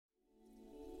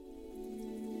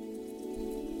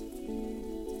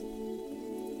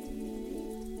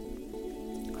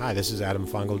Hi, this is Adam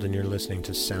Fungold, and you're listening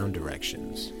to Sound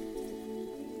Directions.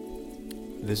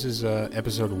 This is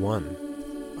episode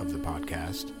 1 of the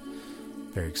podcast.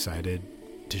 Very excited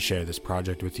to share this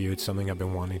project with you. It's something I've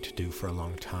been wanting to do for a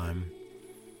long time.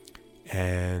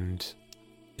 And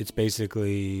it's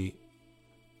basically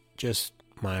just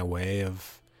my way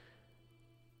of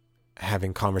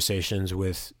having conversations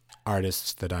with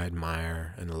artists that I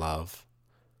admire and love.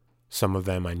 Some of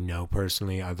them I know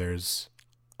personally, others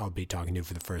I'll be talking to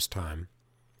for the first time.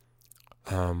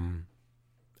 And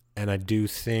I do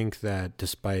think that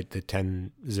despite the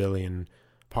 10 zillion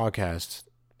podcasts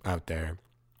out there,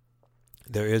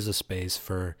 there is a space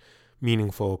for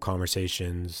meaningful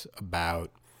conversations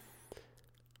about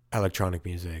electronic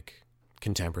music,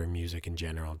 contemporary music in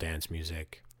general, dance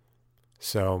music.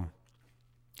 So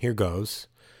here goes.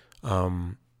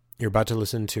 You're about to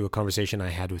listen to a conversation I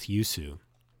had with Yusu.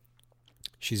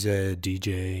 She's a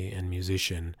DJ and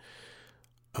musician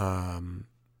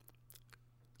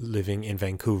living in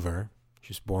Vancouver.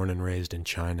 She's born and raised in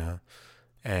China,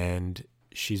 and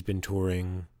she's been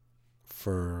touring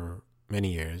for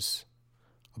many years,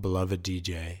 a beloved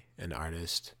DJ and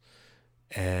artist.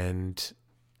 And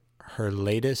her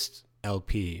latest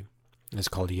LP is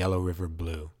called Yellow River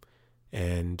Blue,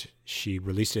 and she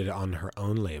released it on her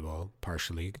own label,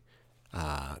 partially,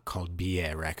 called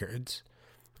BA Records,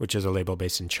 which is a label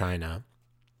based in China,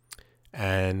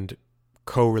 and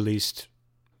co-released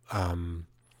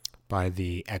by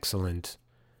the excellent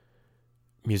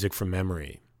Music from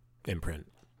Memory imprint.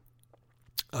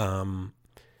 And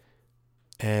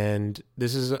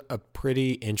this is a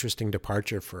pretty interesting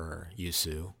departure for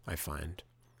Yusu, I find.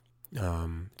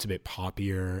 It's a bit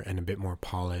poppier and a bit more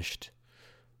polished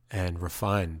and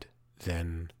refined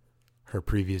than her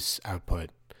previous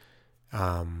output,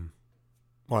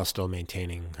 while still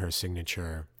maintaining her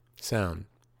signature sound.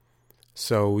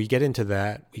 So we get into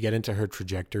that. We get into her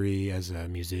trajectory as a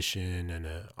musician and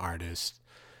an artist.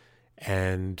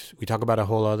 And we talk about a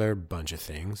whole other bunch of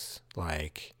things,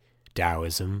 like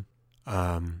Taoism,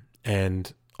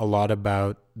 and a lot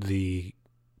about the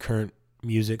current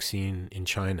music scene in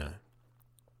China,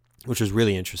 which was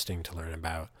really interesting to learn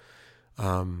about.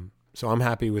 So I'm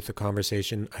happy with the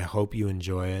conversation. I hope you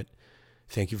enjoy it.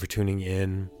 Thank you for tuning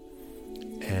in.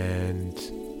 And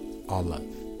all love.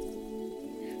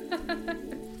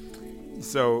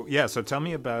 So tell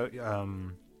me about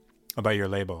your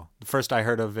label. The first I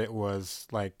heard of it was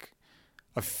like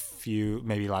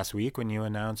maybe last week when you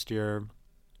announced your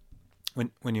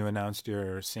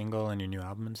single and your new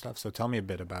album and stuff. So tell me a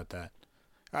bit about that,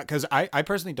 because I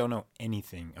personally don't know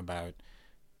anything about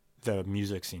the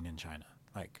music scene in China,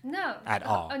 at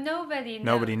all. Nobody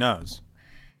knows.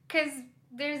 Because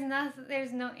there's no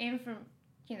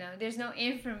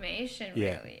information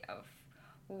really of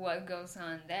what goes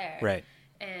on there. Right.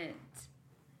 And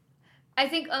I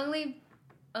think only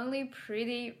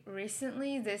pretty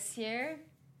recently this year,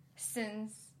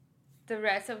 since the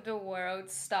rest of the world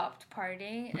stopped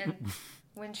partying and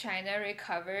when China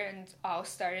recovered and all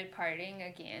started partying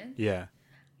again. Yeah.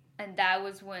 And that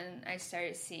was when I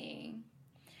started seeing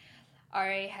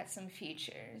RA had some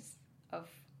features of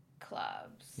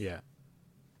clubs. Yeah.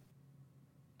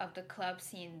 Of the club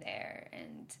scene there,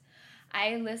 and I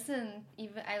even listened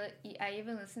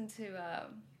to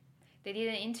they did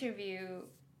an interview,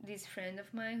 this friend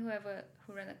of mine who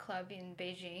run a club in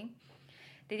Beijing.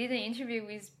 They did an interview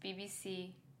with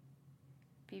BBC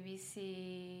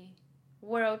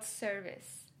World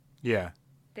Service. Yeah.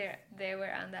 They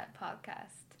were on that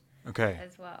podcast. Okay.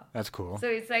 As well. That's cool. So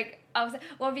it's like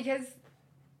because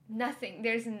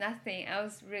there's nothing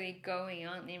else really going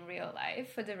on in real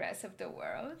life for the rest of the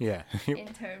world. Yeah. In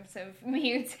terms of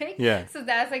music. Yeah. So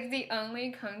that's like the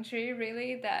only country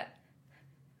really that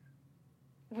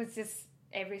was just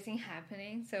everything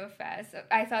happening so fast. So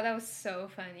I thought that was so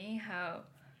funny how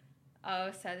all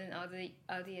of a sudden all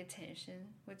the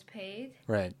attention was paid.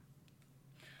 Right.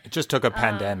 It just took a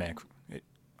pandemic.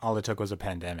 All it took was a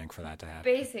pandemic for that to happen.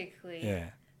 Basically.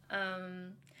 Yeah.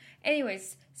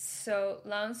 Anyways, so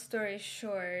long story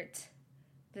short,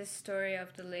 the story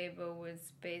of the label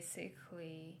was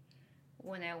basically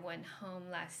when I went home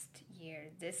last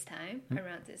year,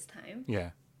 around this time.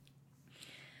 Yeah.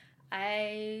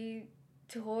 I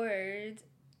toured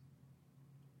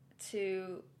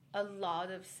to a lot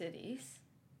of cities,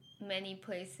 many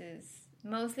places,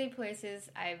 mostly places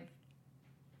I've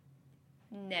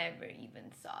never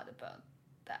even thought about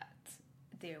that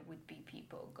there would be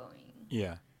people going.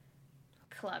 Yeah.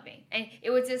 Clubbing. And it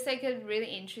was just like a really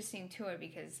interesting tour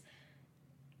because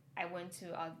I went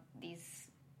to all these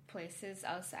places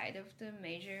outside of the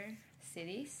major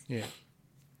cities. Yeah.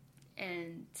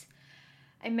 And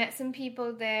I met some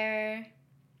people there.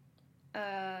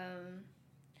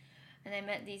 And I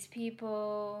met these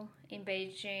people in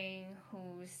Beijing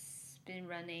who's been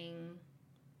running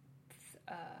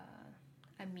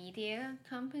a media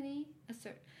company.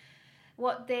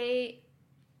 What they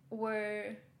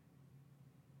were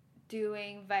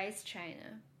doing Vice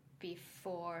China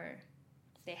before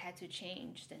they had to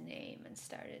change the name and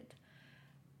started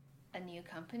a new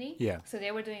company. Yeah. So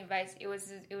they were doing Vice. It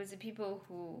was the people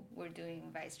who were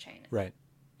doing Vice China. Right.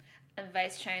 And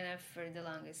Vice China for the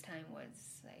longest time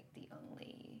was like the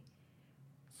only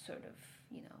sort of,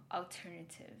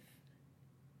 alternative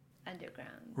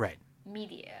underground Right.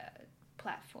 media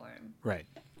platform. Right.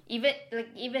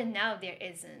 Even now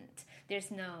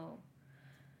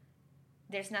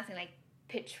there's nothing like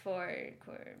Pitchfork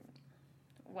or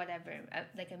whatever,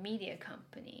 like a media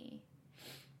company,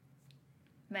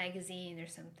 magazine or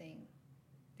something.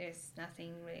 There's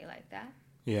nothing really like that.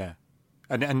 Yeah.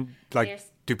 And like,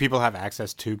 do people have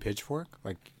access to Pitchfork?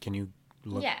 Like, can you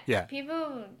look? Yeah.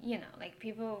 People,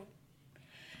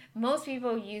 most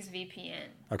people use VPN.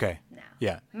 Okay. Now.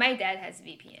 Yeah. My dad has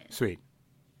VPN. Sweet.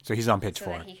 So he's on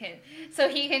Pitchfork. So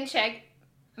he can check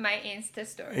my Insta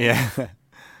story. Yeah.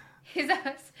 He's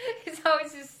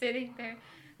always just sitting there,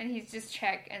 and he's just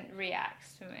check and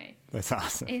reacts to my. That's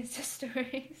awesome. Insta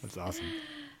stories. That's awesome.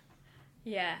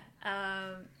 Yeah.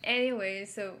 Anyway,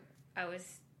 so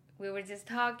we were just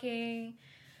talking.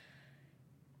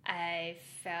 I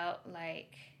felt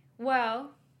like,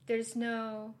 well, there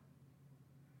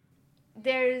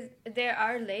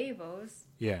are labels.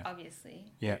 Yeah.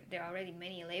 Obviously. Yeah. There are already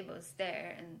many labels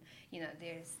there, and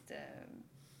there's the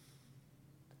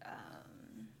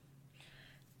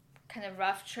kind of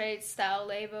rough trade style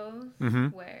labels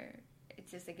where it's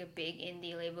just like a big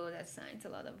indie label that signs a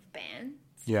lot of bands.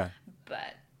 Yeah.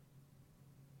 But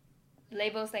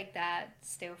labels like that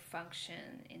still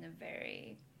function in a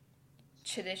very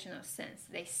traditional sense.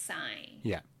 They sign.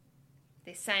 Yeah.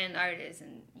 They sign an artist,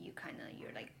 and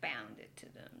you're like bounded to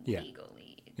them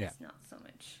legally. It's not so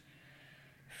much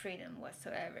freedom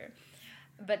whatsoever.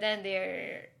 But then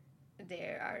there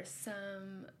are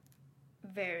some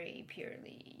very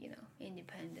purely,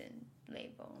 independent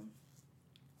label.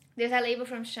 There's a label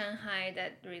from Shanghai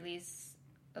that released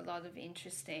a lot of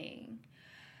interesting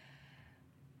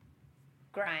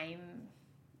grime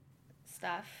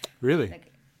stuff. Really?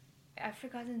 Like, I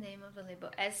forgot the name of the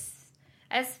label.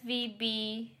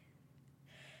 SVB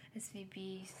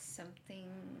something.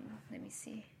 Let me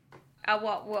see.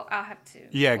 I'll have to.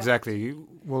 Yeah, exactly.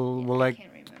 We'll like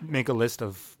make a list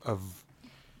of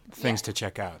things to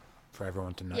check out for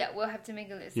everyone to know. Yeah, we'll have to make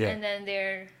a list. Yeah. And then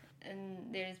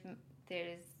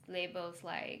there's labels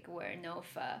like where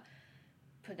Nofa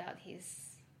put out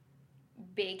his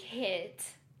big hit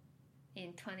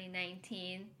in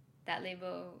 2019. That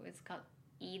label is called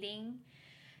Eating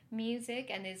Music,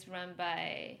 and it's run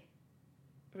by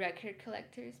record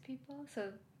collectors people.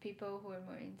 So people who are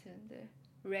more into the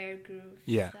rare groove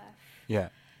stuff. Yeah.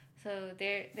 So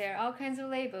there are all kinds of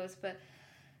labels, but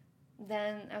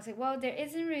then I was like, well, there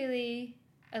isn't really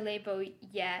a label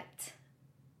yet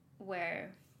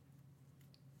where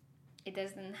it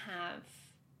doesn't have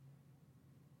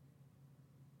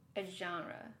a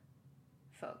genre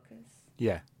focus.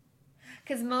 Yeah.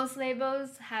 Because most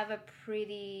labels have a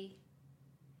pretty...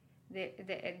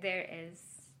 There is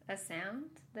a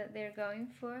sound that they're going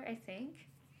for, I think.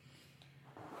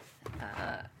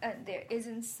 And there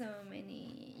isn't so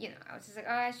many... I was just like,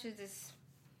 I should just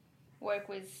work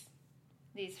with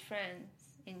these friends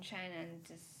in China and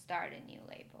just start a new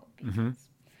label. Because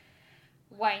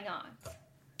why not?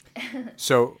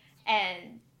 So...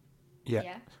 And...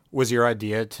 Yeah. Was your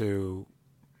idea to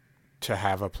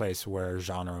have a place where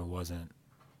genre wasn't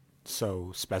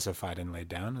so specified and laid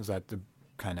down? Is that the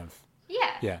kind of...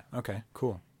 Yeah. Yeah, okay,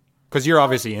 cool. Because you're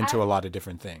obviously into a lot of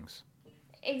different things.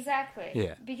 Exactly.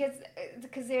 Yeah.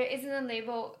 Because there isn't a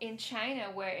label in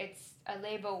China where it's a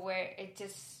label where it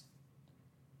just...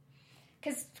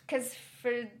 Because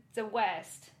for the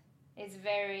West, it's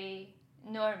very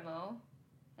normal.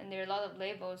 And there are a lot of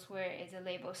labels where it's a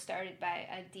label started by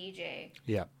a DJ.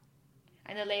 Yeah.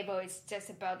 And the label is just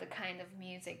about the kind of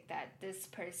music that this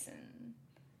person...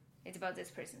 It's about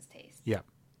this person's taste. Yeah.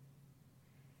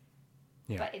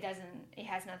 Yeah. But it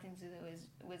has nothing to do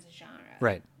with genre.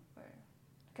 Right.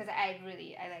 Because I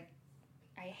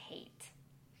hate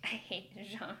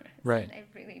genres. Right. And I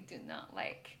really do not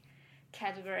like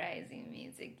categorizing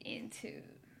music into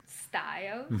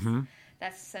styles. Mm-hmm.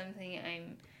 That's something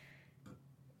I'm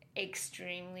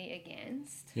extremely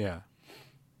against. Yeah.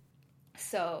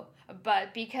 So,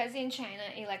 but because in China,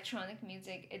 electronic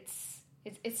music,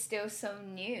 it's still so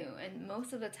new, and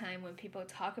most of the time when people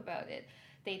talk about it,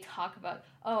 they talk about,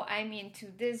 oh, I'm into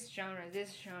this genre,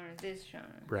 this genre, this genre.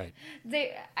 Right.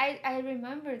 I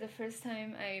remember the first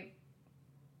time I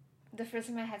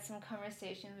had some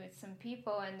conversation with some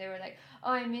people, and they were like,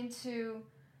 oh, I'm into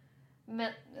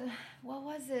what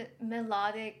was it?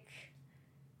 Melodic.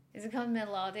 Is it called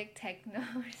melodic techno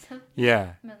or something?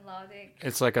 Yeah. Melodic.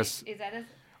 It's like a. Is that a?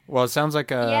 Well, it sounds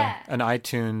like Yeah. an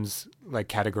iTunes like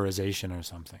categorization or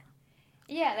something.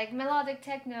 Yeah, like melodic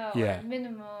techno Yeah. or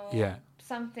minimal Yeah.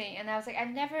 something. And I was like,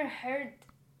 I've never heard.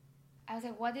 I was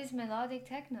like, what is melodic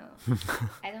techno?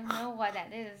 I don't know what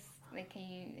that is. Like, can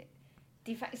you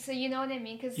define? So you know what I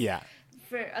mean? Because Yeah.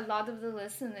 for a lot of the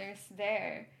listeners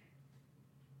there,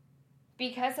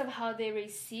 because of how they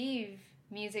receive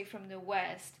music from the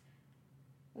West,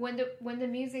 when the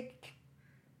music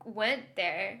went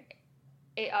there,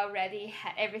 it already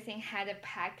had everything had a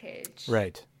package.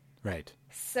 Right. Right.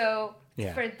 So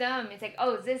Yeah. for them, it's like,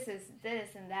 oh, this is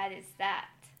this and that is that.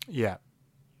 Yeah.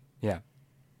 Yeah.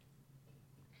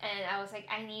 And I was like,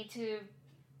 I need to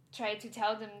try to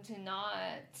tell them to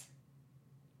not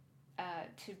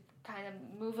to kind of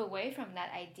move away from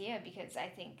that idea, because I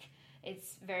think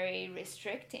it's very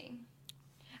restricting.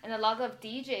 And a lot of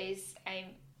DJs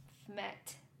I've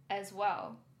met as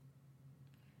well,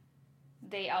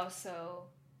 they also,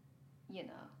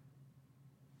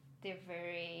 they're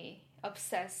very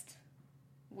obsessed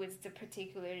with the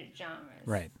particular genres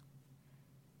Right.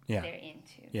 Yeah. they're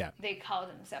into. Yeah. They call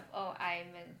themselves, oh,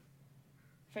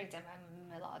 for example,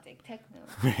 I'm a melodic techno.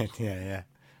 Right. Yeah. Yeah.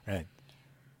 Right.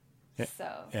 Yeah.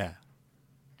 So, Yeah.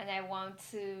 and I want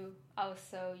to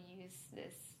also use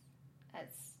this as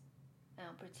an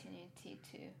opportunity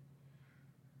to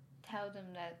tell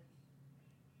them that,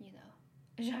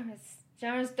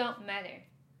 genres don't matter.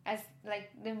 As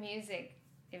like the music,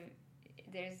 if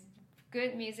there's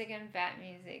good music and bad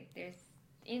music, there's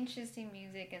interesting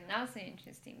music and not so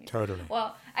interesting music. Totally.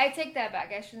 Well, I take that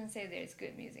back. I shouldn't say there's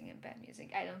good music and bad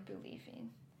music. I don't believe in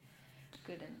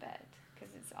good and bad,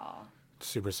 because it's all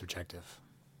Super subjective.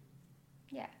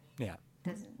 yeah. Yeah.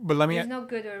 Doesn't But there's no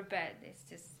good or bad. It's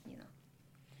just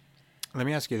let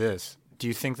me ask you this: do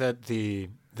you think that the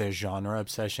genre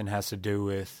obsession has to do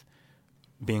with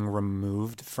being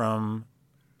removed from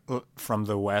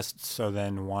the West, so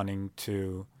then wanting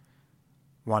to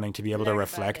be able to Learn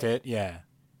reflect about it? Yeah.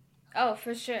 Oh,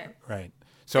 for sure. Right.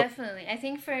 So Definitely. I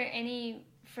think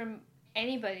from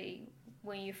anybody,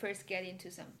 when you first get into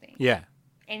something, yeah.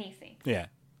 anything, Yeah.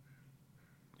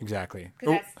 Exactly.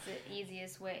 because that's the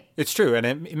easiest way. It's true, and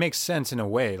it makes sense in a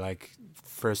way. Like,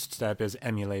 first step is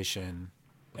emulation,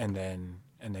 and then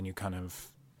you kind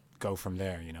of go from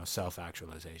there.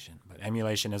 Self-actualization. But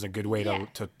emulation is a good way Yeah.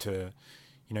 to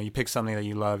you pick something that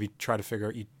you love. You try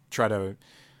to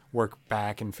work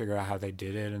back and figure out how they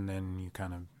did it, and then you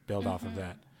kind of build off of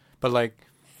that. But like,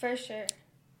 For sure.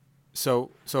 so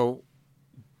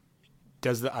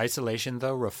does the isolation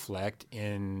though reflect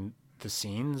in the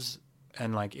scenes?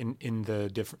 And like in the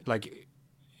different, like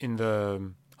in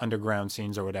the underground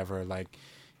scenes or whatever, like,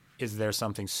 is there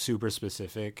something super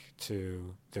specific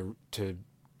to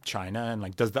China? And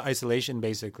like, does the isolation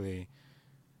basically,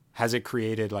 has it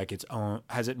created like its own,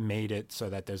 has it made it so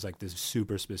that there's like this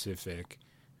super specific,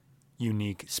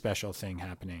 unique, special thing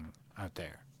happening out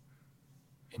there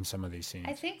in some of these scenes?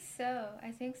 I think so.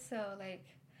 Like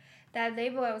that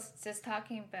label I was just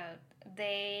talking about,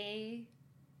 they've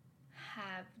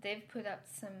put up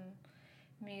some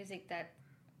music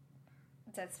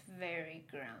that's very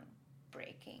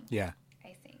groundbreaking. Yeah.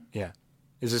 I think. Yeah.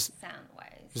 Is this sound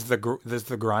wise? Is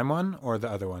the grime one or the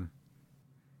other one?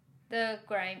 The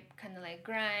grime, kind of like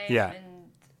grime. Yeah.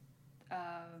 And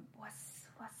what's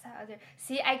that other?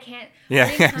 See, I can't. Yeah,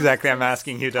 when it comes exactly. to I'm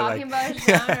asking you to like talking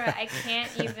about genre. I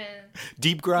can't even.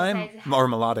 Deep grime or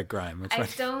melodic grime. Which I one?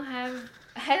 don't have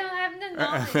the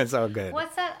knowledge. It's all good.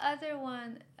 What's that other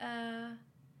one?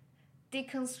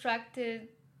 Deconstructed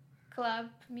club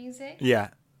music. Yeah,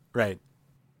 right.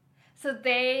 So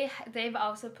they've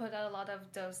also put out a lot of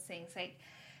those things, like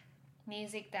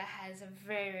music that has a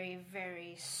very,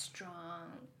 very strong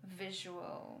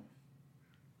visual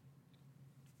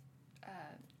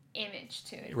image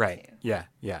to it. Right. Too. Yeah.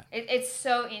 Yeah. It's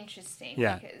so interesting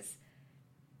Yeah. because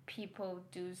people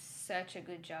do such a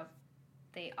good job.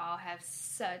 They all have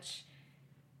such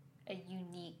a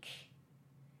unique,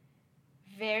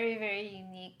 very, very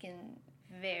unique and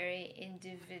very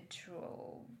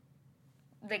individual.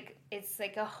 Like, it's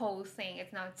like a whole thing.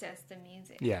 It's not just the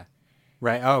music. Yeah.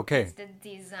 Right. Oh, okay. It's the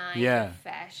design, Yeah. the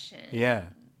fashion, Yeah.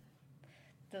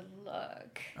 the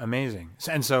look. Amazing.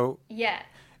 And so, Yeah.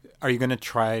 are you going to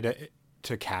try to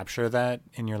to capture that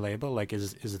in your label? Like,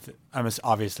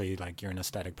 obviously, like, you're an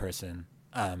aesthetic person,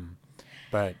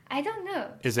 but I don't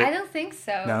know. Is it? I don't think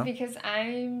so. No? Because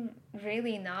I'm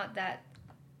really not that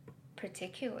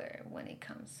particular when it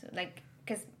comes to, like,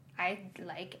 because I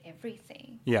like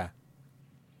everything. Yeah.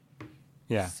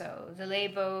 Yeah. So the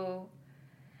label,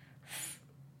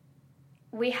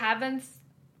 we haven't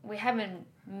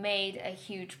made a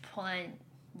huge plan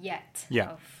yet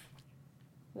Yeah. of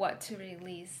what to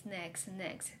release next.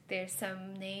 There's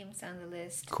some names on the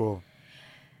list. Cool.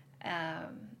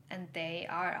 And they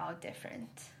are all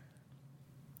different.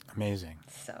 Amazing.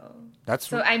 So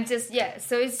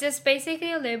So it's just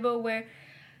basically a label where,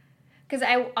 because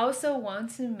I also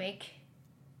want to make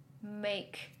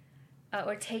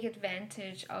or take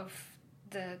advantage of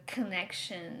the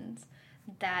connections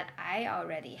that I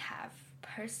already have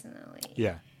personally.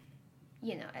 Yeah.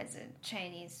 You know, as a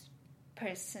Chinese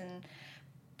person,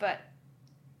 but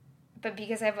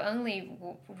because I've only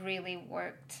really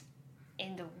worked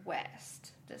in the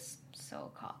West, this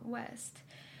so-called West,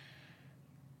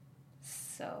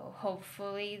 so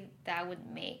hopefully that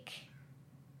would make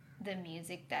the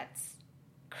music that's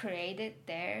created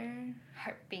there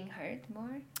being heard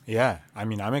more. Yeah. I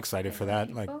mean, I'm excited for that.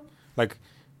 People. Like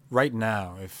right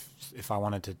now, if I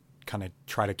wanted to kind of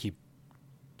try to keep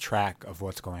track of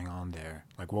what's going on there,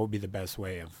 like, what would be the best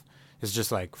way of? It's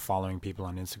just like following people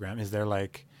on Instagram. Is there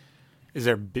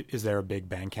a big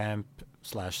Bandcamp /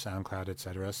 SoundCloud,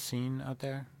 etc. scene out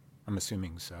there? I'm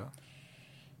assuming so.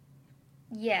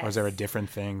 Yes. Or is there a different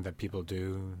thing that people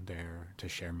do there to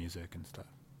share music and stuff?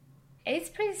 It's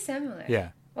pretty similar. Yeah.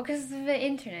 Well, because of the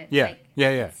internet. Yeah. Like,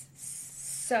 Yeah.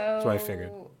 So That's what I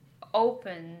figured.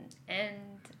 Open,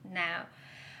 and now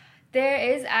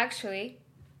there is actually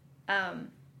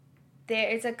there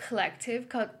is a collective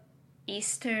called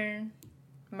Eastern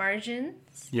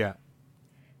Margins. Yeah.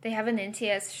 They have an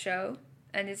NTS show,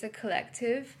 and it's a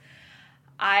collective.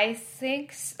 I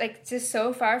think, like, just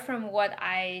so far from what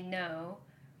I know,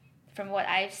 from what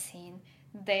I've seen,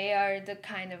 they are the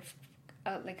kind of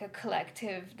like a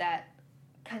collective that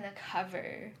kind of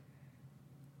cover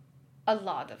a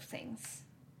lot of things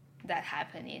that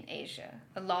happen in Asia.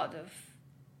 A lot of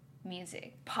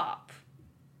music, pop,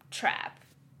 trap,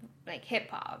 like hip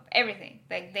hop, everything.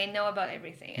 Like, they know about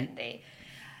everything, and they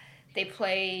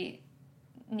play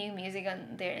new music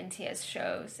on their NTS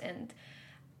shows, and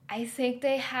I think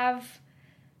they have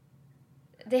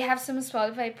some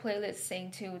Spotify playlists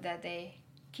saying too that they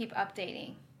keep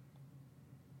updating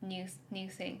new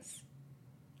things.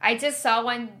 I just saw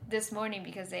one this morning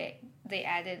because they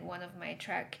added one of my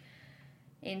track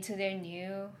into their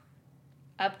new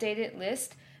updated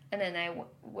list, and then I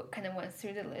kind of went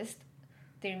through the list.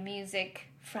 Their music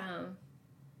from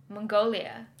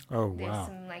Mongolia. Oh, wow. There's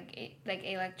some like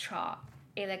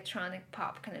electronic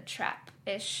pop, kind of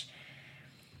trap-ish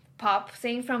pop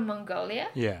thing from Mongolia.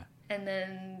 Yeah. And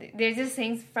then there's just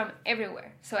things from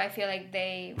everywhere. So I feel like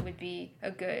they would be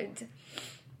a good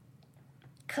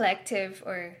collective,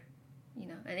 or, you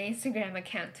know, an Instagram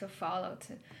account to follow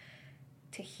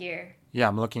to hear. Yeah,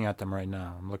 I'm looking at them right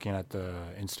now. I'm looking at the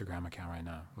Instagram account right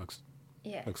now. Looks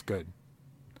good.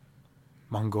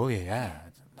 Mongolia, yeah.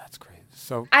 That's great.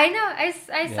 So I know. I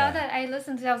saw that. I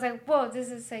listened to it. I was like, whoa, this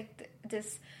is like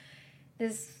this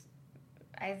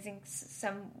I think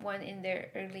someone in their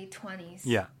early 20s.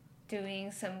 Yeah.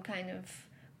 Doing some kind of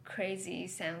crazy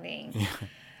sounding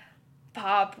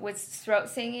pop with throat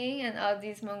singing and all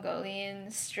these Mongolian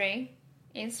string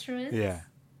instruments. Yeah.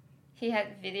 He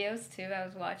had videos too. I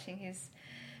was watching his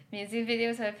music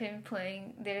videos of him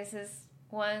playing. There's this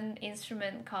one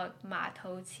instrument called Ma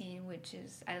Tou Qin, which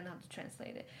is, I don't know how to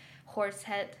translate it, horse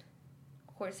head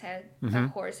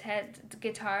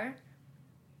guitar.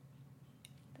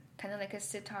 Kind of like a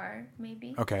sitar,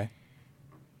 maybe. Okay.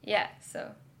 Yeah,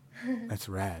 so... That's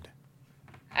rad.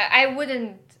 I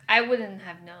wouldn't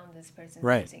have known this person's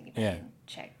music if I didn't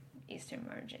check Eastern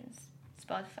Margins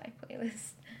Spotify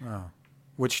playlist. Oh.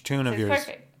 Which tune of yours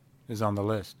is on the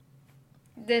list?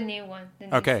 The new one, the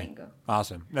new single.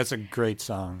 Awesome. That's a great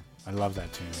song. I love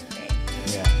that tune. Okay.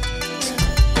 Yeah.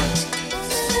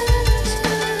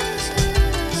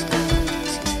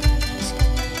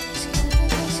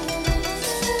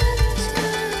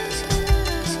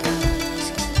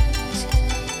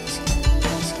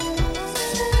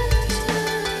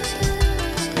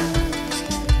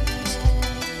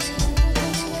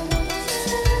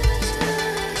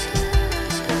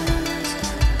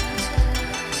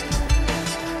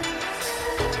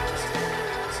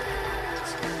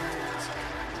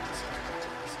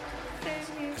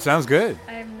 Sounds good.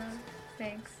 I'm not.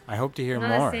 Thanks. I hope to hear I'm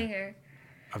not more a singer.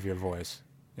 of your voice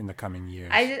in the coming years.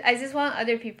 I just want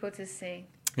other people to sing.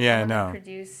 Yeah, I I know. want to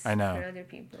produce I know. for other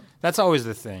people. That's always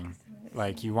the thing.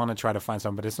 Like, you want to try to find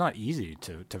someone, but it's not easy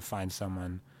to find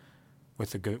someone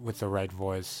with the right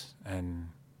voice and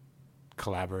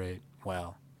collaborate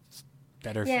well. It's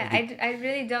better. Yeah, I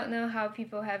really don't know how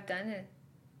people have done it,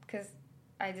 because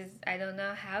I don't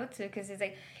know how to, because it's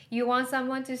like you want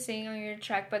someone to sing on your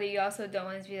track, but you also don't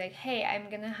want to be like, hey, I'm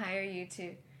gonna hire you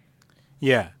to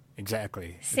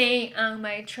exactly sing on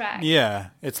my track.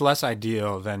 Yeah, it's less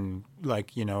ideal than,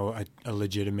 like, you know, a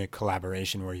legitimate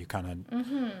collaboration where you kind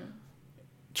of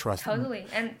trust them. Totally.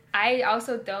 And I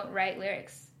also don't write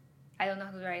lyrics. I don't know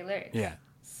how to write lyrics. Yeah.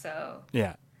 So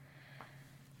Yeah.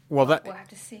 Well, we'll have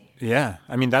to see. Yeah,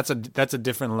 I mean, that's a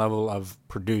different level of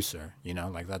producer, you know,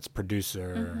 like that's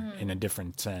producer in a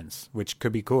different sense, which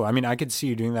could be cool. I mean, I could see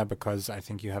you doing that because I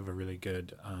think you have a really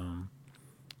good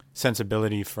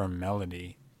sensibility for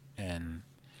melody, and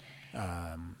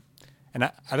I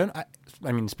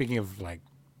mean, speaking of like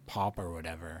pop or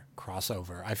whatever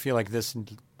crossover, I feel like this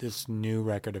new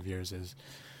record of yours is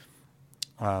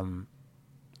a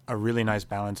really nice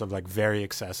balance of like very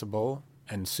accessible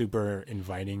and super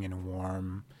inviting and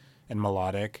warm and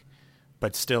melodic,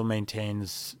 but still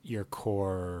maintains your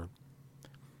core,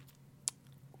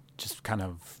 just kind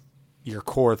of your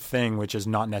core thing, which is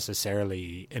not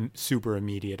necessarily super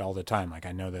immediate all the time. Like,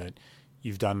 I know that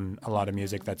you've done a lot of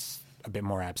music that's a bit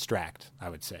more abstract, I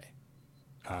would say.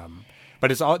 But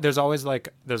there's always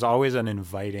an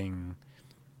inviting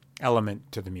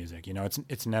element to the music. You know,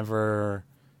 it's never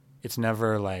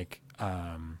like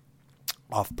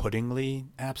off-puttingly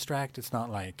abstract. It's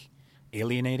not like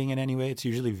alienating in any way. It's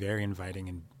usually very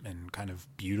inviting and kind of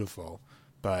beautiful,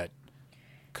 but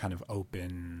kind of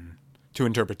open to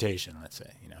interpretation, let's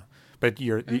say, you know. But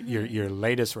your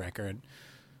latest record,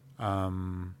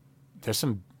 there's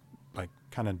some like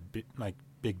kind of like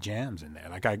big jams in there.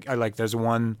 Like I like there's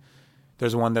one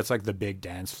that's like the big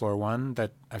dance floor one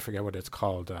that I forget what it's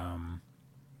called.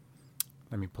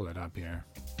 Let me pull it up here.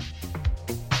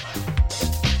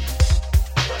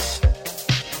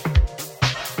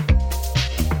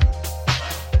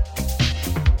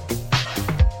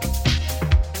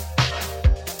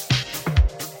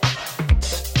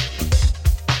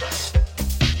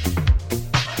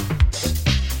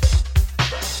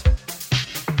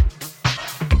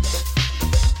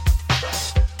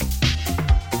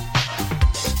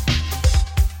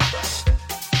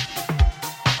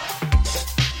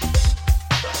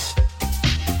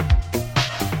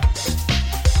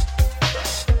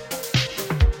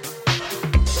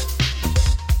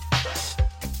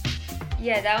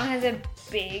 Yeah, that one has a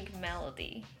big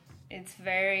melody. It's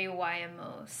very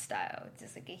YMO style. It's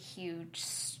just like a huge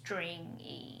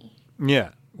stringy. Yeah,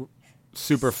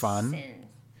 super fun, synth.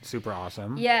 Super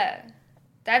awesome. Yeah,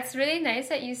 that's really nice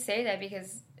that you say that,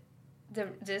 because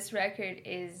this record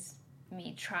is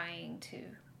me trying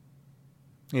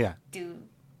to do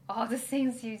all the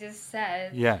things you just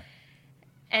said. Yeah.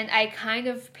 And I kind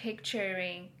of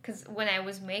picturing, because when I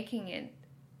was making it,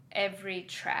 every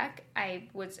track, I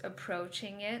was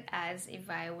approaching it as if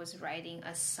I was writing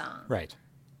a song. Right.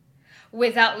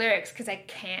 Without lyrics, because I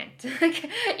can't.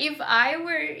 If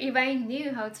I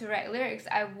knew how to write lyrics,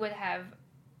 I would have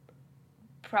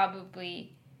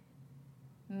probably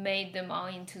made them all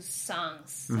into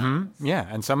songs. Yeah,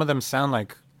 and some of them sound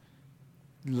like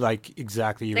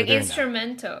exactly you were doing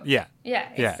instrumental. That. Yeah. Yeah,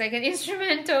 it's like an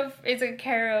instrumental. It's a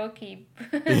karaoke.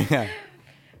 Yeah.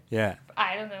 Yeah.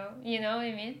 I don't know. You know what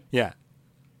I mean? Yeah.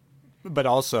 But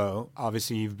also,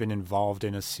 obviously, you've been involved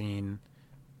in a scene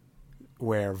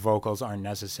where vocals aren't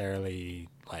necessarily,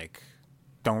 like,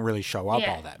 don't really show up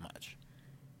all that much.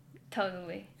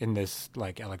 Totally. In this,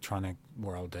 like, electronic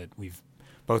world that we've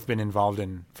both been involved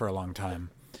in for a long time.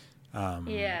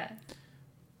 Yeah.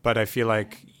 But I feel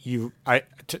like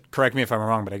correct me if I'm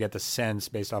wrong, but I get the sense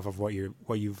based off of what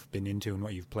you've been into and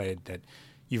what you've played that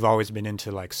you've always been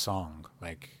into, like, song,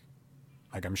 like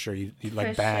I'm sure you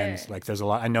like bands. Sure. Like there's a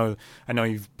lot. I know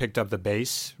you've picked up the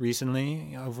bass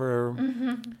recently over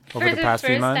the past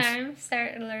few months. For the first time,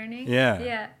 started learning. Yeah.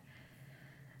 Yeah.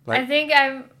 Like, I think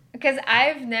because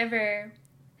I've never.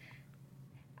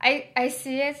 I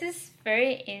see it as this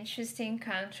very interesting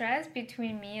contrast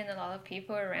between me and a lot of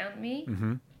people around me.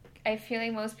 Mm-hmm. I feel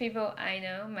like most people I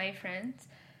know, my friends,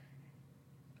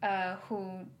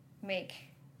 who make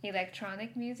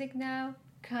electronic music now,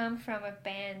 come from a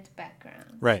band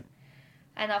background. Right.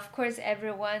 And of course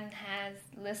everyone has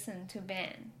listened to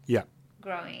band. Yeah.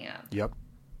 Growing up. Yep.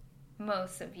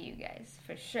 Most of you guys,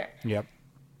 for sure. Yep.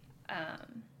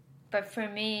 But for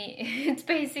me, it's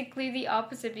basically the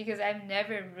opposite, because I've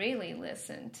never really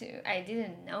listened to. I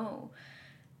didn't know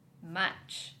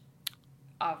much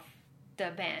of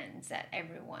the bands that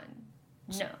everyone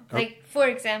know. Like, for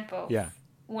example,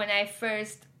 when I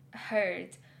first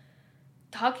heard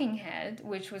Talking Head,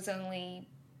 which was only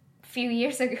a few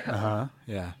years ago.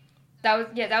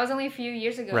 That was only a few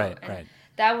years ago. Right.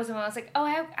 That was when I was like, oh,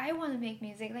 I want to make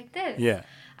music like this. Yeah.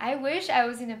 I wish I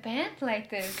was in a band like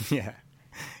this. Yeah.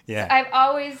 So I've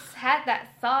always had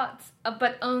that thought,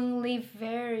 but only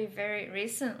very, very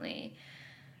recently.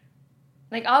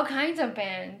 Like, all kinds of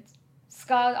bands.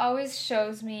 Scott always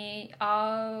shows me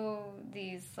all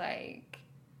these, like,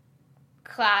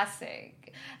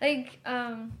 classic. Like,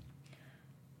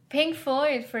 Pink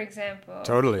Floyd, for example.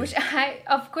 Totally. Which I,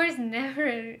 of course, never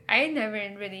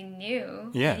really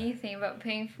knew anything about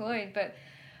Pink Floyd. But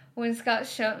when Scott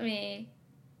showed me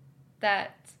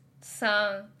that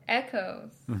song,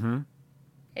 Echoes,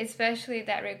 especially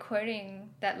that recording,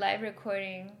 that live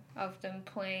recording of them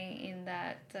playing in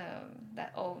that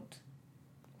old,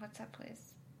 what's that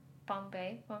place?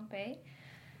 Bombay?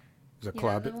 Was it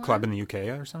a club in the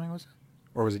UK or something, was it?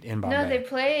 Or was it in Bombay? No, they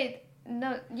played...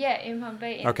 No, yeah, in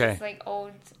Bombay, in this, like,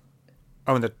 old...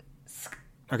 Oh, in the...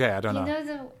 Okay, I don't know. You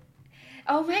know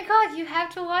oh my god, you have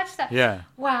to watch that. Yeah.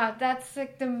 Wow, that's,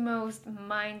 like, the most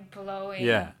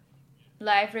mind-blowing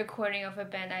live recording of a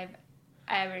band I've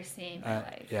ever seen in my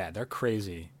life. Yeah, they're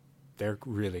crazy. They're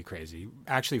really crazy.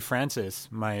 Actually, Francis,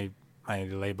 my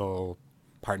label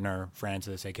partner,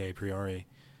 Francis, a.k.a. Priori,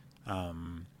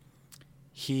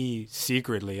 he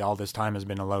secretly all this time has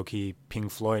been a low-key Pink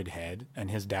Floyd head,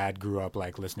 and his dad grew up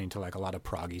like listening to like a lot of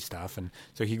proggy stuff, and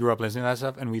so he grew up listening to that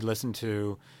stuff, and we listened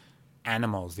to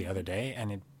Animals the other day,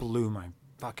 and it blew my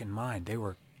fucking mind. They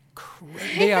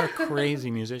are crazy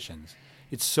musicians.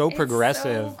 It's so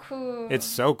progressive. So cool. It's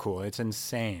so cool. It's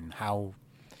insane how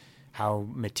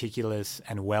meticulous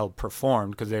and well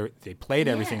performed, because they played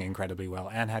everything incredibly well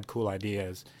and had cool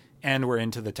ideas and were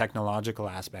into the technological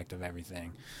aspect of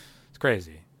everything.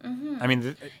 Crazy. I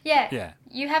mean,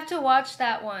 you have to watch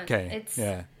that one. Okay.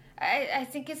 I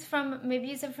think it's from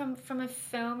a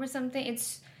film or something.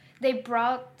 They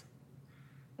brought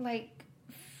like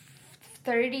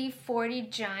 30-40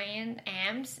 giant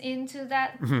amps into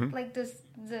that, like the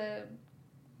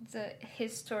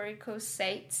historical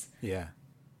sites. Yeah.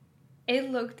 It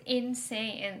looked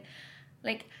insane, and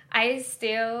like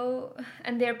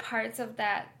and there are parts of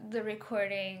the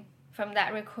recording. From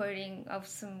that recording of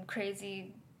some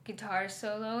crazy guitar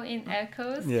solo in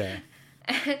Echoes. Yeah.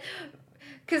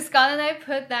 Because Scott and I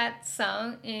put that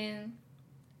song in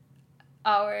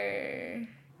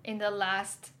the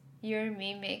last Your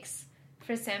Me mix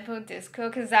for Sample Disco,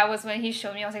 because that was when he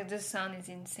showed me. I was like, this song is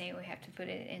insane, we have to put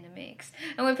it in the mix.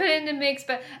 And we put it in the mix,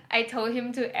 but I told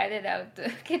him to edit out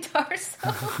the guitar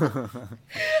solo.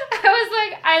 I was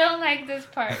like, I don't like this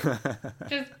part.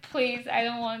 Just please, I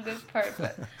don't want this part.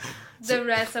 But the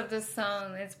rest of the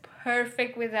song is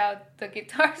perfect without the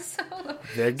guitar solo.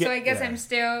 So I guess I'm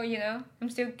still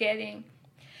getting...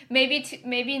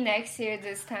 Maybe next year,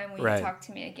 this time when you talk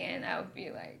to me again, I'll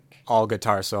be like... All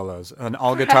guitar solos. An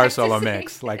all guitar solo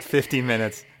mix. Like 50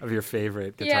 minutes of your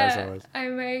favorite guitar solos. I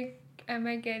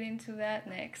might get into that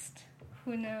next.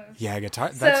 Who knows? Yeah,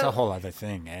 that's a whole other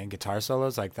thing, eh? Guitar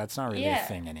solos, like, that's not really a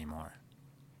thing anymore.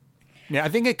 Yeah, I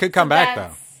think it could come back,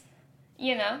 though.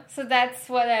 So that's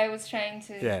what I was trying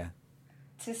to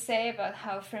say about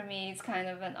how, for me, it's kind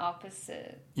of an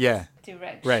opposite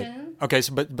direction. Right. Okay,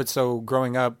 so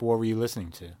growing up, what were you listening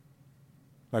to?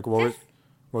 Like, what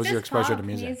was your exposure to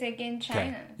music? Music in China.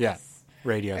 Okay. Yeah,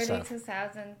 radio early stuff.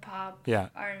 2000 pop,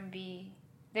 R&B.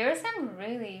 There were some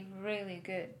really, really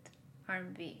good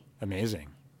R&B. Amazing.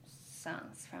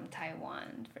 Songs from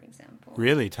Taiwan, for example.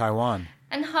 Really? Taiwan?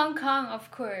 And Hong Kong,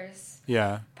 of course.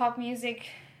 Yeah. Pop music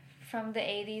from the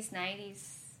 80s,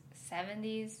 90s,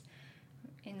 70s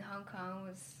in Hong Kong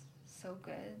was so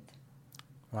good.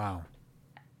 Wow.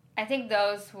 I think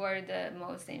those were the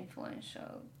most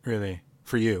influential. Really?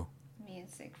 For you?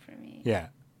 Music for me. Yeah.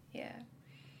 Yeah.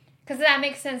 Because that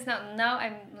makes sense now. Now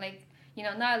I'm like,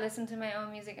 now I listen to my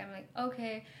own music. I'm like,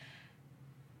 okay.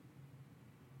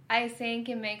 I think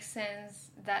it makes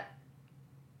sense that...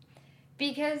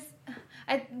 Because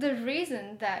the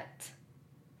reason that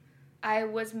I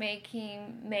was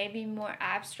making maybe more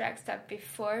abstract stuff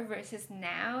before versus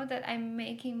now that I'm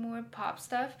making more pop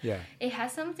stuff, it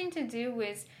has something to do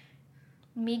with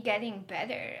me getting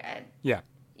better at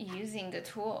using the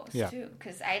tools too.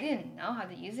 Because I didn't know how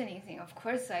to use anything. Of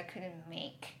course, I couldn't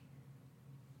make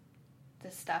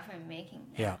the stuff I'm making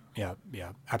now. Yeah.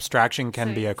 Abstraction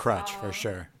can be a crutch for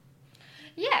sure.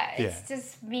 Yeah, it's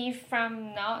just me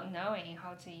from not knowing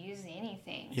how to use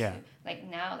anything. To, like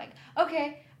now, like,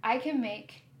 okay, I can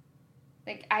make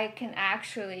like I can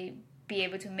actually be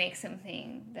able to make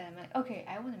something that I'm like, okay,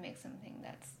 I want to make something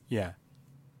that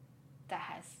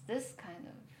has this kind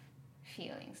of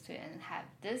feelings to it and have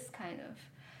this kind of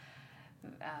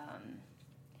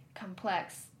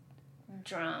complex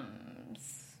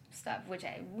drums stuff, which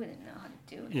I wouldn't know how to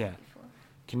do before.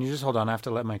 Can you just hold on? I have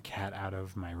to let my cat out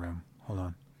of my room. Hold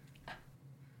on.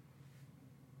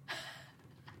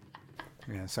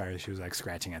 Yeah, sorry. She was like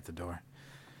scratching at the door.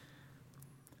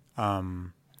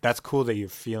 That's cool that you're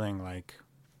feeling like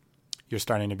you're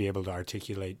starting to be able to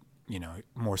articulate,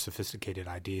 more sophisticated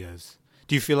ideas.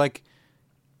 Do you feel like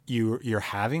you're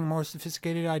having more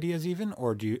sophisticated ideas even,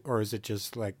 or is it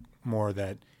just like more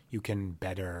that you can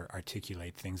better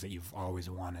articulate things that you've always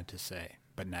wanted to say,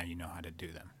 but now you know how to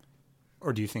do them?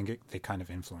 Or do you think they kind of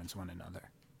influence one another?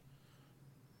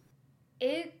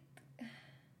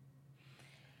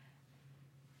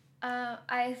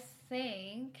 I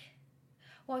think,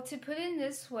 well, to put it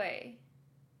this way,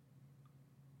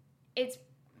 it's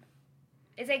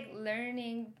like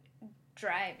learning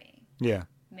driving. Yeah.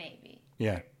 Maybe.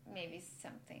 Yeah. Or maybe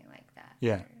something like that.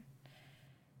 Yeah.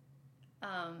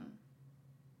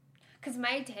 Because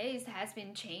my taste has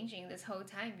been changing this whole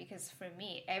time, because for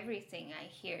me, everything I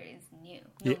hear is new,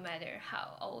 no matter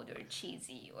how old or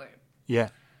cheesy or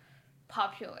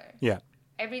popular. Yeah.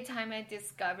 Every time I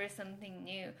discover something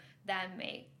new, that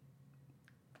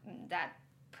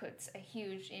puts a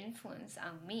huge influence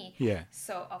on me. Yeah.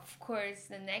 So of course,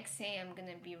 the next thing I'm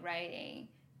gonna be writing,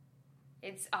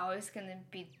 it's always gonna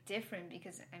be different,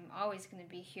 because I'm always gonna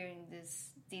be hearing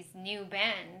these new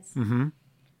bands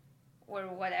or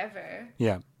whatever.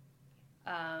 Yeah.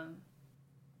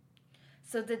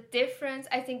 So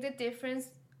I think the difference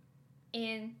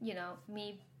in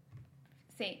me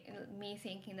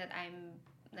thinking that I'm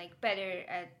like better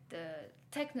at the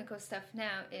technical stuff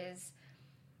now is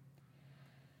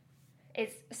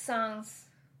it's songs,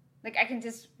 like I can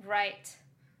just write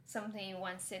something in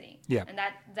one sitting. Yeah. And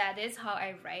that is how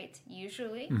I write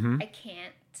usually. I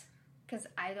can't, because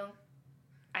I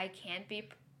can't be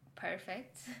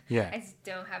perfect. Yeah. I just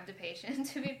don't have the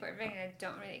patience to be perfect, and I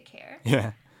don't really care.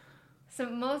 Yeah. So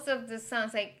most of the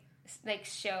songs, like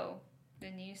Show, the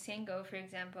new single, for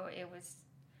example,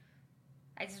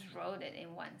 I just wrote it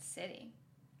in one sitting.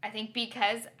 I think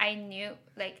because I knew,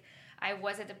 like, I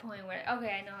was at the point where,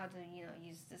 okay, I know how to,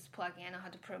 use this plugin. I know how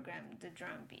to program the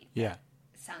drum beat. Yeah.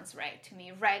 It sounds right to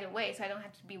me right away, so I don't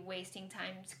have to be wasting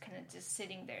time kind of just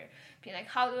sitting there being like,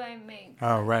 how do I make...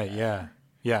 Oh, right, yeah.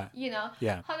 Yeah.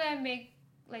 Yeah. How do I make,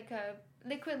 like, a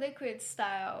liquid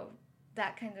style,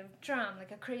 that kind of drum,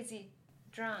 like a crazy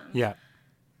drum? Yeah.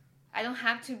 I don't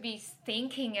have to be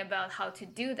thinking about how to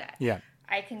do that. Yeah.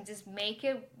 I can just make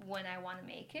it when I want to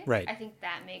make it. Right. I think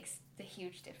that makes the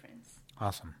huge difference.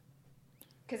 Awesome.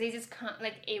 Because they just can't,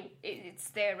 like, it's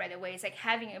there right away. It's like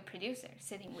having a producer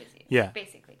sitting with you. Yeah.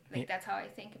 Basically. Like, that's how I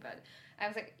think about it. I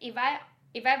was like,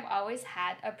 if I've always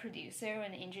had a producer or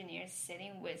an engineer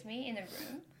sitting with me in a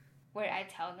room where I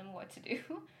tell them what to do,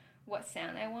 what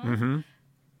sound I want,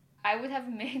 I would have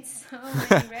made so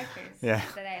many records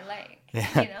that I like.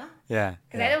 Yeah. Yeah.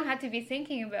 Because I don't have to be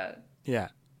thinking about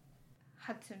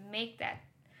how to make that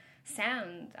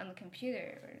sound on the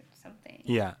computer or something.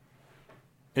 Yeah.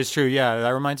 It's true. Yeah. That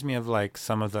reminds me of like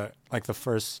some of the, like the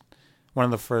first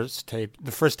tape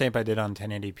I did on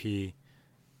 1080p.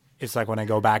 It's like when I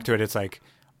go back to it, it's like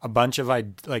a bunch of,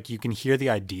 like you can hear the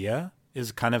idea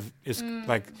is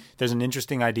like there's an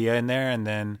interesting idea in there, and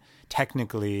then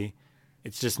technically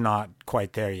it's just not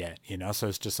quite there yet, so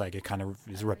it's just like it kind of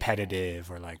is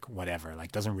repetitive or like whatever,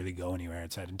 like doesn't really go anywhere.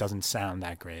 It doesn't sound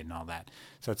that great and all that.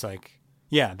 So it's like,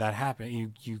 yeah, that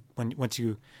happened.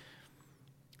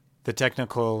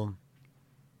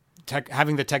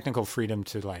 Having the technical freedom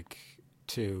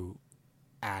to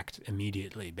act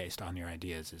immediately based on your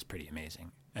ideas is pretty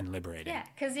amazing and liberating. Yeah,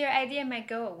 because your idea might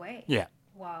go away. Yeah.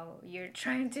 While you're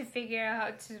trying to figure out how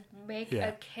to make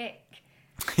a kick.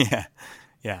 Yeah.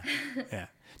 Yeah. Yeah.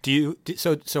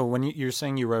 So when you're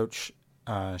saying you wrote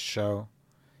Show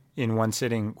in one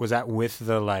sitting, was that with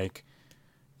the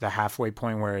halfway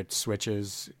point where it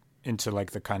switches into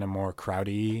like the kind of more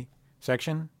crowdy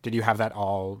section? Did you have that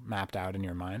all mapped out in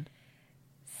your mind?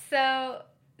 So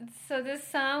this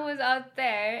song was out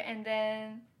there, and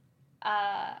then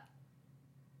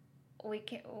we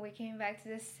came back to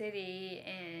the city,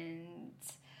 and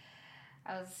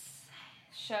I was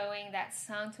showing that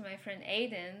song to my friend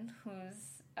Aiden,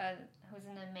 who's an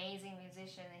amazing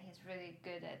musician, and he's really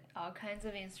good at all kinds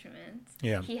of instruments.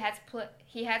 Yeah. He has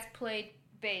played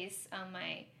bass on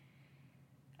my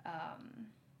on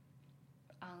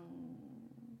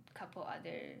a couple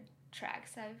other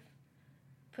tracks I've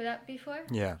put up before.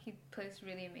 Yeah. He plays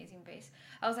really amazing bass.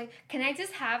 I was like, can I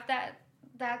just have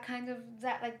that kind of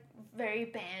that like very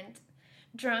band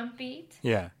drum beat?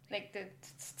 Yeah. Like the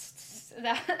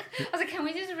that. I was like, can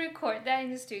we just record that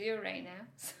in the studio right now?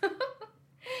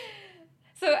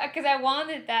 So because I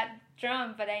wanted that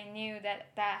drum, but I knew that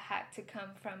had to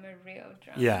come from a real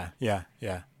drum.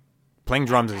 Yeah. Playing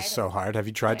drums is so hard. Have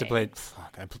you tried to play?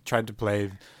 Fuck, I tried to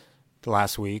play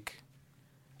last week.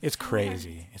 It's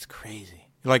crazy. Hard. It's crazy.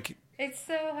 Like, it's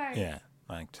so hard. Yeah,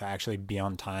 like to actually be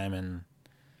on time, and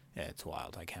yeah, it's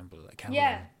wild. I can't believe.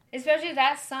 Especially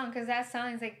that song, because that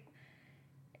song is like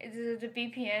the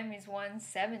BPM is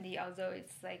 170, although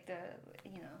it's like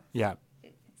Yeah.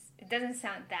 It doesn't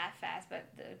sound that fast, but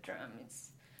the drum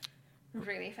is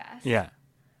really fast. Yeah.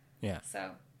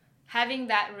 So having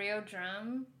that real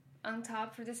drum on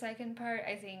top for the second part,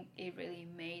 I think it really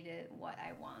made it what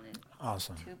I wanted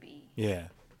to be. Yeah.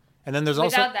 And then there's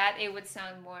without that, it would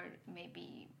sound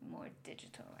maybe more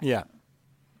digital. Yeah.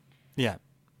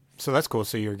 So that's cool.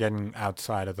 So you're getting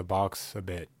outside of the box a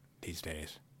bit these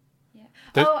days. Yeah.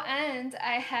 And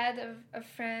I had a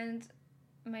friend,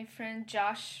 my friend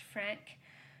Josh Frank,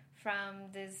 from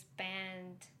this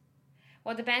band.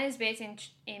 Well, the band is based in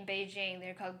Beijing.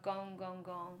 They're called Gong Gong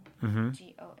Gong. Mm-hmm.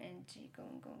 Gong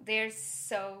Gong Gong. They're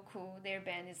so cool. Their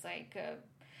band is like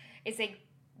it's like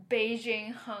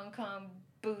Beijing, Hong Kong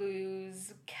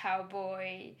blues,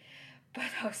 cowboy, but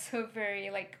also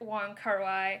very like Wong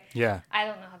Kar-wai. Yeah. I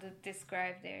don't know how to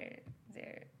describe their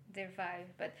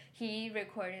vibe, but he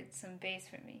recorded some bass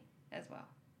for me as well.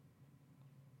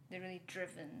 They're really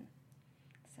driven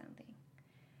sounding.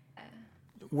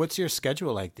 What's your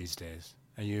schedule like these days?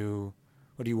 What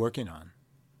are you working on?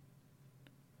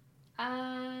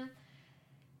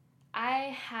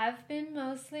 I have been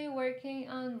mostly working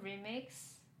on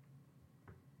remix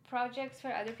projects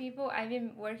for other people. I've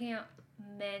been working on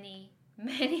many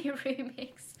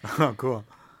remix. Oh, cool.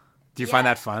 Do you find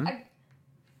that fun?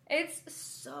 It's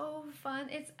so fun.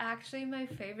 It's actually my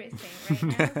favorite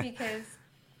thing right now because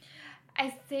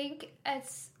I think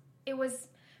it was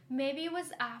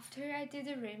after I did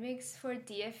a remix for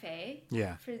DFA.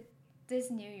 Yeah. For this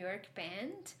New York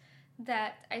band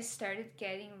that I started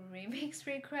getting remix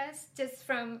requests just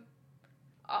from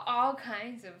all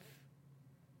kinds of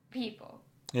people.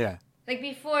 Yeah. Like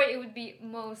before it would be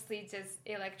mostly just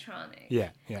electronic. Yeah.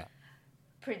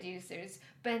 Producers,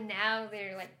 but now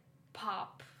they're like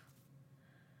pop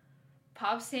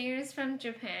singers from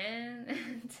Japan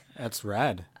and that's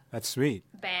rad. That's sweet.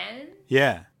 Band.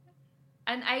 Yeah.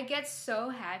 And I get so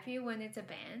happy when it's a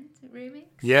band remix.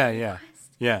 Yeah.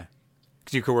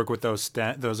 Because you could work with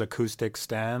those acoustic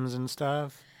stems and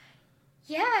stuff.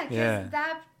 Yeah, because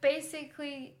that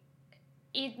basically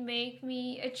it made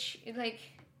me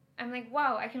I'm like,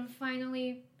 wow, I can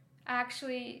finally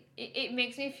actually it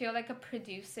makes me feel like a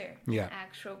producer. Yeah. An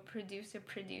actual producer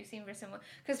producing for someone.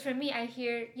 Because for me, I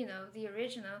hear the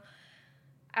original,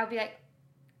 I'll be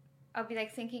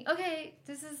like thinking, okay,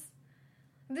 this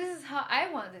is how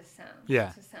I want this sound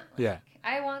to sound like. Yeah.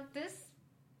 I want this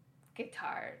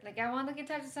guitar. Like, I want the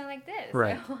guitar to sound like this.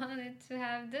 Right. I want it to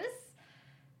have this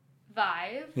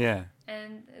vibe. Yeah.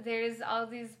 And there's all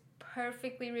these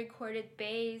perfectly recorded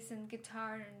bass and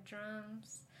guitar and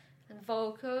drums and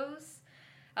vocals.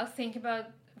 I'll think about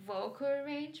vocal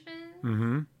arrangement.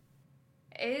 Mm-hmm.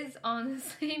 It is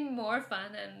honestly more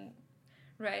fun than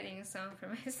writing a song for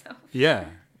myself. Yeah.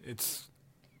 It's...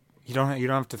 You don't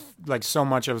have to like so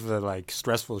much of the like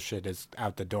stressful shit is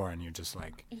out the door and you're just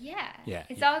like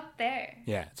it's out there.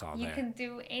 Yeah, it's all there. You can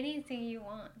do anything you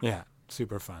want. Yeah,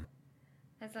 super fun.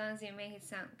 As long as you make it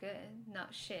sound good,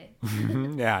 not shit.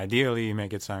 Yeah, ideally you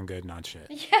make it sound good, not shit.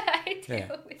 Yeah,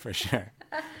 ideally. Yeah, for sure.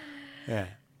 Yeah.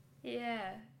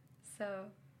 Yeah. So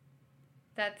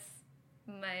that's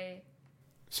my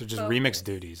So just focus. Remix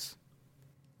duties.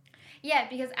 Yeah,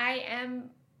 because I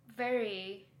am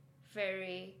very,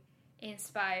 very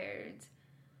inspired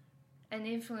and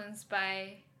influenced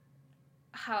by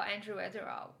how Andrew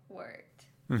Weatherall worked.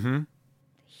 Mm-hmm.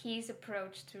 His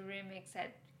approach to remix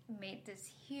had made this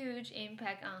huge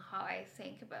impact on how I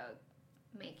think about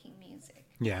making music.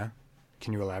 Yeah.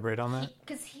 Can you elaborate on that?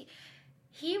 Because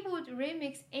he would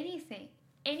remix anything.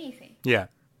 Yeah.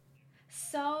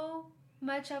 So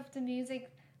much of the music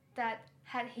that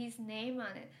had his name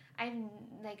on it.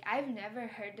 I've never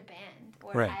heard the band,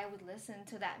 or right. I would listen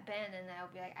to that band and I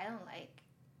would be like, I don't like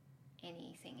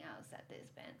anything else that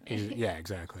this band made. Yeah,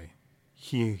 exactly.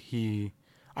 He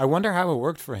I wonder how it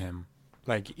worked for him.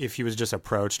 Like if he was just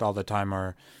approached all the time,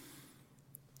 or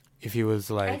if he was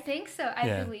like... I think so.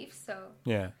 I believe so.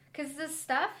 Yeah. Because the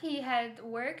stuff he had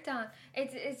worked on,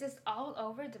 it's just all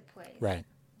over the place. Right.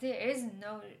 there is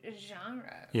no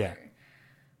genre Yeah. or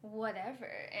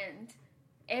whatever. And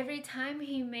every time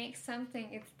he makes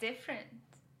something, it's different.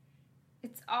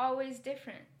 It's always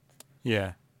different.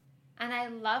 Yeah. And I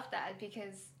love that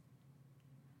because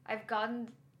I've gotten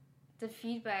the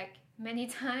feedback many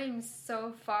times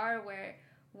so far where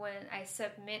when I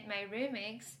submit my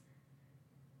remix,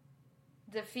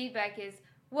 the feedback is,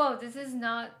 whoa, this is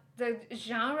not the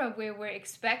genre we were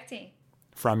expecting.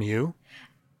 From you?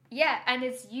 Yeah, and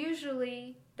it's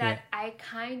usually that I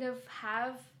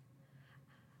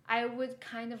would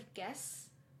kind of guess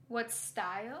what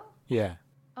style Yeah.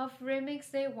 of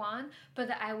remix they want, but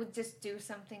I would just do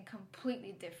something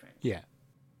completely different. Yeah.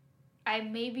 I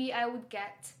would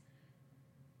get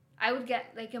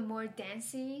like a more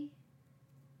dancey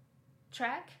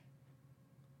track,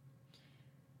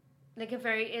 like a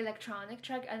very electronic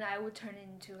track, and I would turn it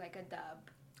into like a dub.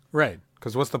 Right.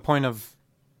 Because what's the point of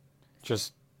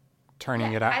just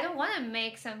turning it out? I don't want to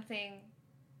make something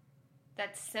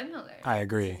that's similar. I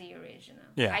agree. To the original.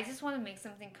 Yeah. I just want to make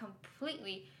something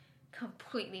completely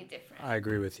different. I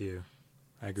agree with you.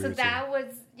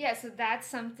 So that's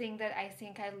something that I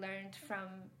think I learned from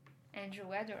Andrew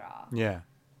Weatherall. Yeah.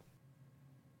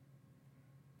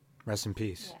 Rest in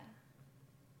peace. Yeah.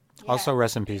 Also,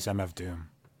 rest in peace, MF Doom.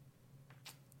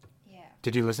 Yeah.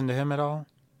 Did you listen to him at all?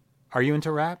 Are you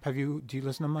into rap? Do you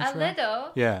listen to much A rap?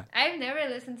 little. Yeah. I've never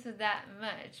listened to that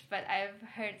much, but I've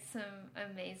heard some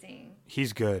amazing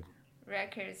He's good.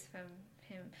 records from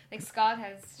him. Like Scott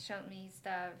has shown me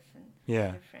stuff, and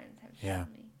other friends have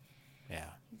shown me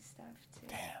his stuff too.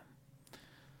 Damn.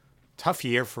 Tough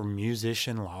year for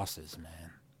musician losses,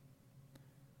 man.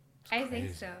 I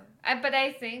think so. But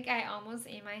I think I almost,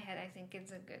 in my head, I think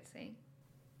it's a good thing.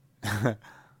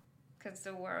 Because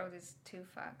the world is too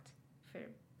fucked for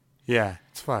Yeah,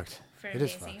 it's fucked. It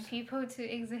is amazing fucked. people to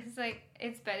exist. Like,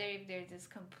 it's better if they're just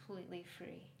completely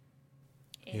free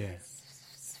in this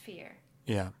sphere.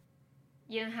 Yeah.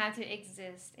 You don't have to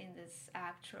exist in this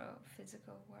actual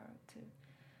physical world to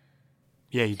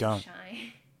Yeah, you don't.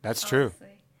 shine. That's true. Honestly.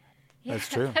 Yeah, That's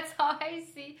true. That's how I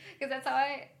see, because that's how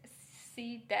I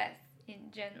see death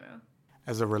in general.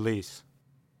 As a release.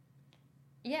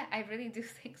 Yeah, I really do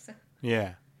think so.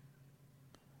 Yeah.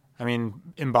 I mean,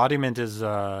 embodiment is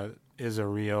a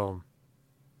real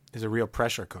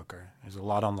pressure cooker. There's a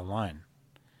lot on the line.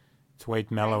 It's way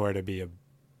mellower to be a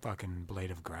fucking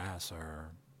blade of grass or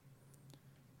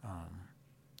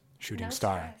shooting No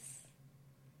star. stress.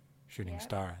 Shooting Yep.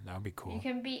 star. That would be cool. You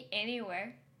can be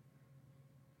anywhere.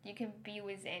 You can be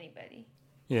with anybody.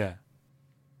 Yeah.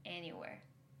 Anywhere.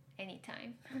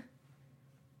 Anytime.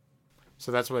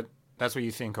 So that's what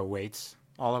you think awaits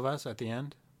all of us at the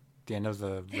end? The end of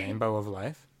the rainbow of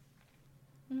life?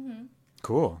 Mm-hmm.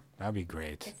 Cool. That'd be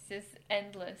great. It's just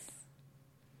endless.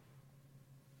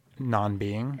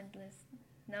 Non-being? Endless.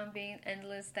 Non-being,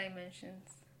 endless dimensions.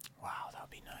 Wow, that would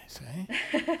be nice, eh?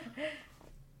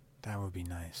 That would be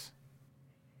nice.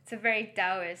 It's a very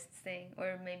Taoist thing,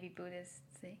 or maybe Buddhist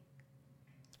thing.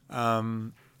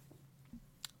 I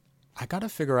gotta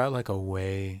figure out like a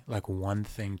way, like one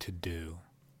thing to do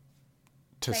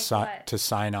to Like to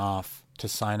sign off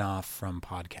from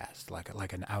podcast, like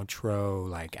an outro,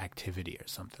 like activity or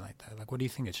something like that. Like, what do you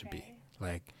think it should be?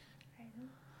 Like,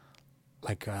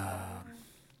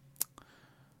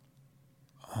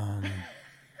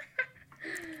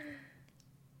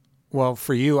 well,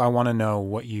 for you, I want to know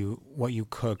what you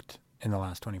cooked in the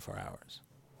last 24 hours.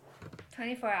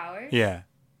 24 hours? Yeah.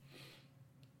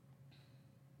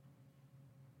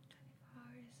 24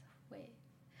 hours. Wait.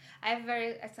 I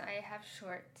have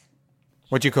short.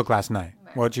 What'd you cook last night?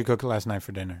 Right. What'd you cook last night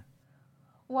for dinner?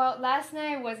 Well, last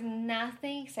night was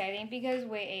nothing exciting because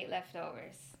we ate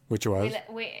leftovers. Which was?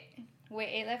 We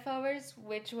ate leftovers,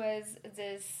 which was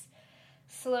this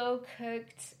slow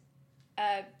cooked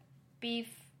beef.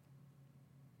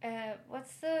 How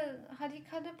do you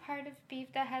call the part of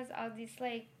beef that has all these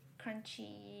like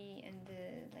crunchy and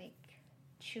the like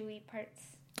chewy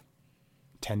parts?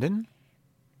 Tendon?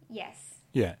 Yes.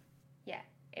 Yeah. Yeah.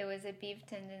 It was a beef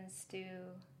tendon stew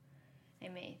I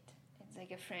made. It's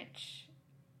like a French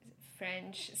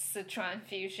citron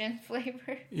fusion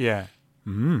flavor. Yeah.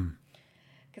 Mm.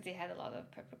 Because it had a lot of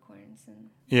peppercorns and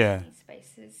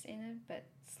spices in it, but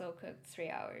slow cooked 3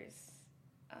 hours.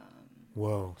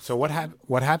 Whoa! So what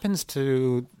happens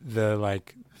to the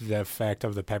effect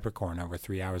of the peppercorn over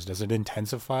 3 hours? Does it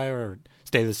intensify or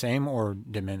stay the same or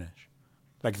diminish?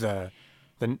 Like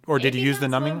or did you use the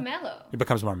numbing? More mellow. It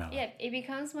becomes more mellow. Yeah, it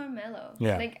becomes more mellow.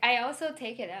 Yeah. Like I also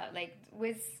take it out. Like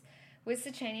with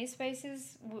the Chinese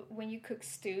spices, when you cook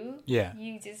stew, Yeah.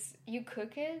 you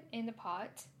cook it in the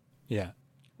pot. Yeah.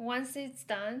 once it's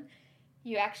done,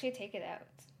 you actually take it out.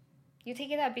 You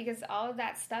take it out because all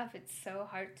that stuff, it's so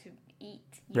hard to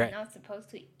eat. You're Right. not supposed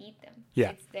to eat them.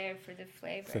 Yeah. It's there for the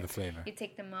flavor. For the flavor. You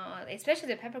take them out, especially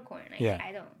the peppercorn. Yeah.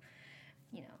 I don't,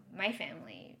 my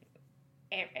family,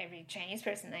 every Chinese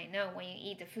person I know, when you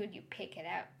eat the food, you pick it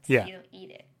out. Yeah. You don't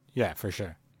eat it. Yeah, for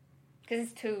sure. Because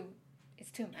it's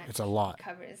too much. It's a lot. It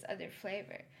covers other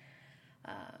flavor.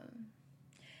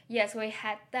 So we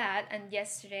had that, and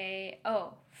yesterday,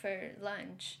 for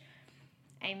lunch,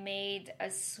 I made a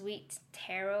sweet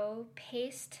taro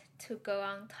paste to go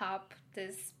on top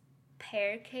this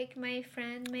pear cake my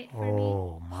friend made for me.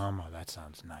 Oh, mama, that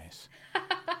sounds nice.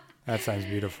 That sounds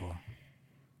beautiful.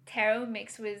 Taro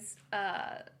mixed with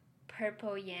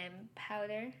purple yam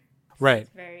powder. So Right. It's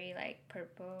very like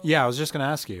purple. Yeah, I was just gonna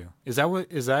ask you. Is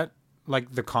that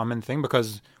like the common thing?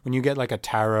 Because when you get like a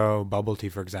taro bubble tea,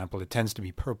 for example, it tends to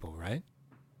be purple, right?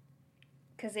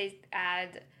 Because they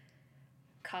add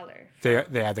color. They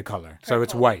add the color, so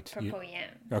it's white. Purple yam.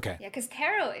 Okay. Yeah, because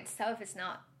taro itself is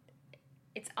not.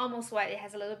 It's almost white. It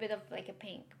has a little bit of like a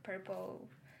pink, purple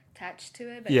touch to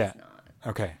it, but Yeah. it's not.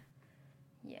 Okay.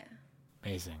 Yeah.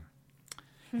 Amazing.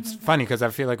 It's funny because I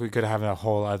feel like we could have a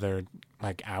whole other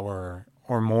like hour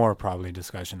or more probably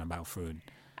discussion about food.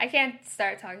 I can't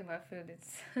start talking about food.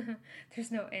 It's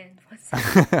there's no end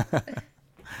whatsoever.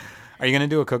 Are you gonna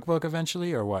do a cookbook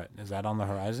eventually, or what? Is that on the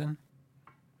horizon?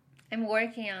 I'm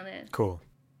working on it. Cool.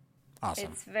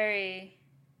 Awesome. It's I'm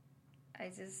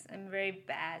very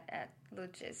bad at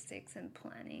logistics and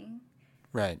planning.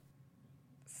 Right.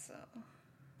 So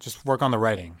Just work on the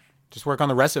writing. Just work on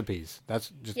the recipes.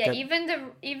 That's just even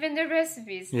the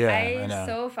recipes. Yeah, I know.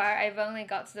 So far I've only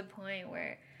got to the point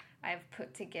where I've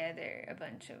put together a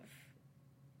bunch of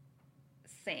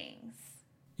things.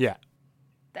 Yeah.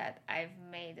 That I've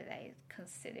made that I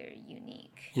consider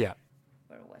unique. Yeah.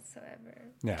 Or whatsoever.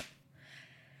 Yeah.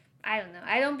 I don't know.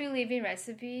 I don't believe in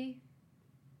recipe.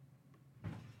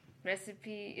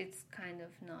 Recipe, it's kind of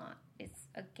not. It's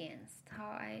against how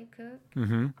I cook.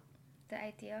 Mm-hmm. The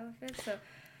idea of it.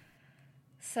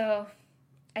 So,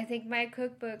 I think my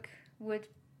cookbook would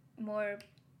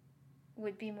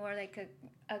be more like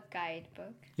a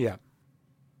guidebook. Yeah.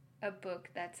 A book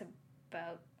that's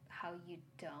about how you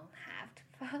don't have to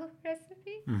follow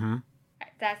recipe. Mm-hmm.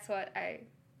 That's what I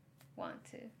want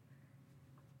to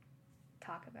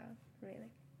talk about, really,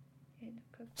 in the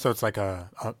cookbook. So it's like a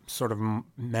sort of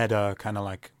meta kind of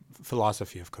like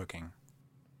philosophy of cooking.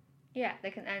 Yeah,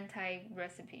 like an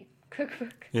anti-recipe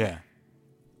cookbook. Yeah.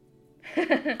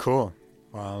 Cool.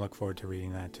 Well, I look forward to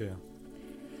reading that too.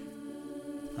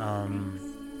 All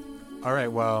right.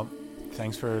 Well,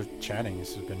 thanks for chatting.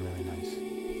 This has been really nice.